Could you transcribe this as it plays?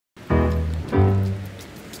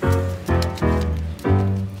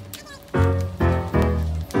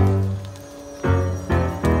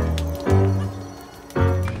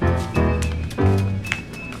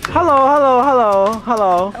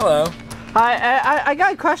I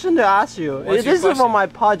got a question to ask you. What's this your is for question? my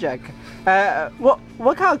project.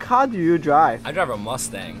 What kind of car do you drive? I drive a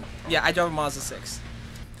Mustang. Yeah, I drove a Mazda 6.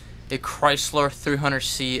 A Chrysler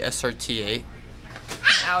 300C SRT8.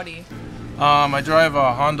 Audi. I drive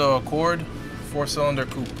a Honda Accord 4-cylinder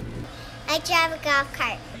coupe. I drive a golf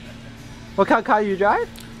cart. What kind of car you drive?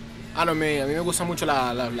 A mí me gusta mucho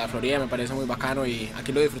la Florida, me parece muy bacano y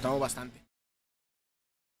aquí lo disfrutamos bastante.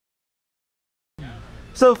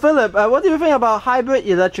 So Philip, what do you think about hybrid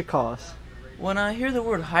electric cars? When I hear the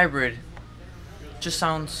word hybrid, just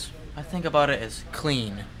sounds, I think about it as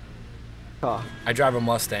clean. Car. I drive a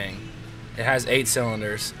Mustang. It has 8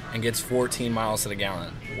 cylinders and gets 14 miles to the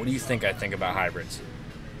gallon. What do you think I think about hybrids?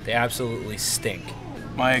 They absolutely stink.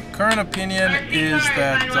 My current opinion is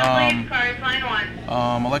that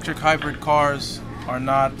electric hybrid cars are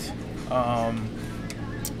not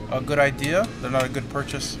a good idea. They're not a good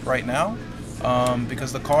purchase right now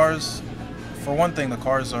because the cars, for one thing, the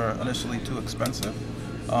cars are initially too expensive.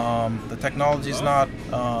 The technology is not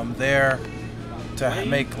there to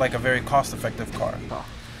make like a very cost-effective car.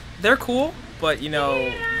 They're cool, but you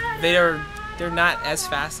know, they're not as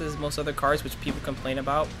fast as most other cars, which people complain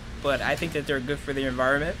about. But I think that they're good for the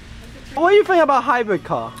environment. What do you think about hybrid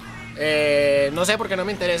car? No sé porque no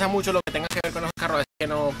me interesa mucho lo que tenga que ver con los carros, es que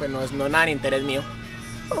no, pues no es nada de interés mío.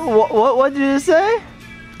 What did you say?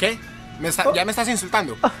 ¿Qué? ¿Ya me estás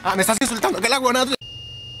insultando? Ah, ¿me estás insultando? ¿Qué la buena?